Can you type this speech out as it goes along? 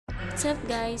What's up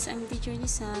guys, I'm Teacher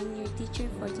Lisan, your teacher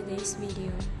for today's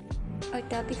video. Our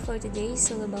topic for today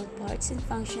is all about parts and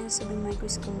functions of a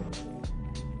microscope.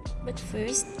 But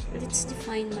first, let's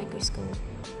define microscope.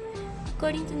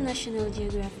 According to National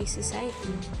Geographic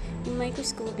Society, a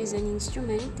microscope is an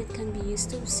instrument that can be used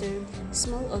to observe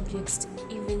small objects,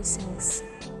 even cells.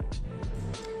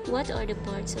 What are the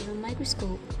parts of a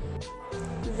microscope?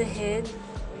 The head,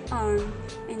 arm,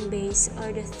 and base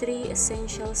are the three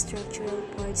essential structural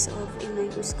parts of a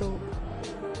microscope.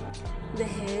 The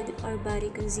head or body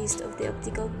consists of the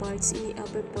optical parts in the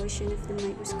upper portion of the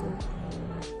microscope.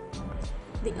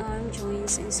 The arm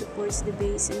joins and supports the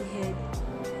base and head.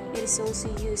 It is also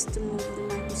used to move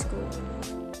the microscope.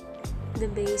 The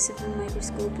base of the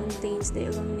microscope contains the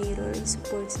illuminator and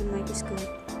supports the microscope.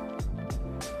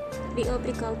 The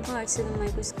optical parts of the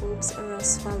microscopes are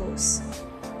as follows.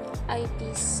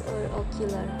 Eyepiece or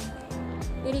ocular.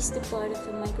 It is the part of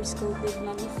the microscope that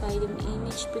magnifies the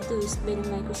image produced by the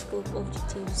microscope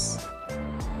objectives.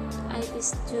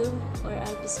 Eyepiece tube or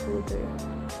eyepiece holder.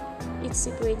 It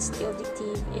separates the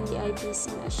objective and the eyepiece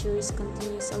and assures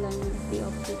continuous alignment of the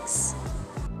optics.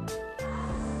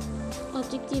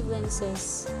 Objective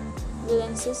lenses. The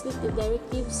lenses that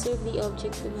directly observe the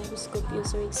object the microscope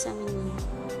user is examining.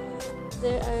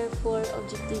 There are 4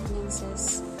 objective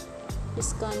lenses. The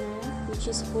scanner, which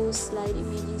is full slide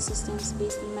imaging systems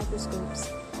based on microscopes.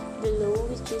 The low,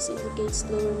 which indicates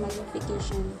lower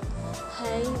magnification.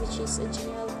 High, which is a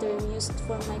general term used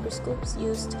for microscopes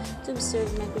used to observe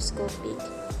microscopic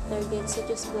targets such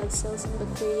as blood cells and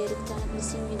bacteria that cannot be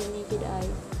seen with the naked eye.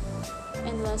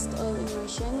 And last, oil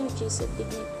immersion, which is a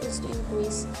technique used to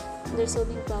increase the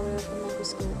resolving power of the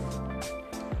microscope.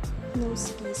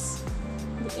 Nose piece.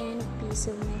 The end piece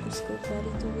of a microscope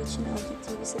body to which an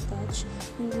objective is attached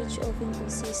and which often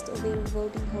consists of a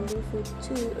revolving holder for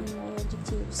 2 or more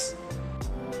objectives.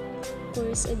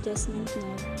 Force adjustment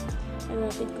knob. A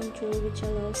rapid control which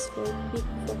allows for quick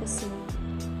focusing.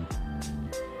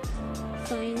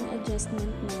 Fine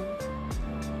adjustment knob.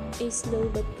 A slow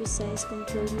but precise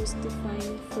control used to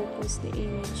fine focus the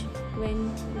image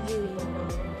when viewing.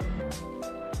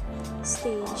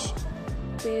 Stage,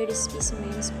 where the specimen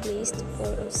is placed for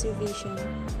observation.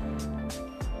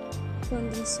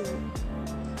 Condenser.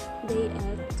 They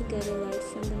act to gather light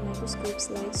from the microscope's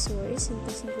light source and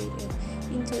concentrate it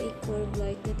into a core of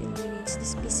light that illuminates the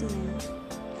specimen.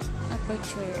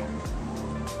 Aperture.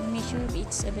 The measure of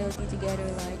its ability to gather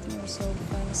light and resolve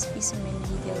fine specimen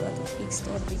detail at a fixed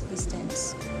oblique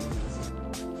distance.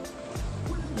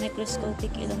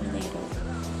 Microscopic illuminator.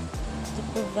 To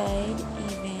provide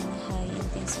even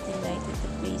high-intensity light at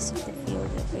the base of the field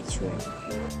aperture.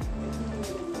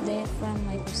 Diaphragm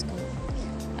microscope.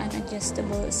 An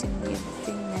adjustable assembly of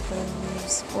thin metal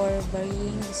leaves for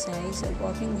varying the size of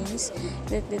openings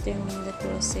that determine the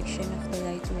cross-section of the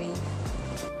light ray.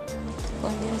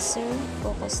 Condenser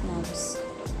focus knobs.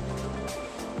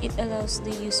 It allows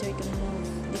the user to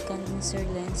move the condenser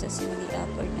lens assembly up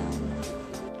or down.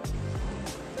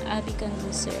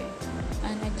 Abicondenser.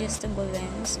 An adjustable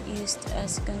lens used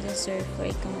as a condenser for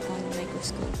a compound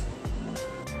microscope.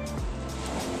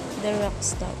 The rock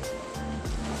stop.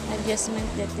 Adjustment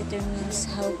that determines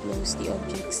how close the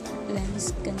object's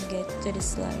lens can get to the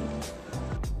slide.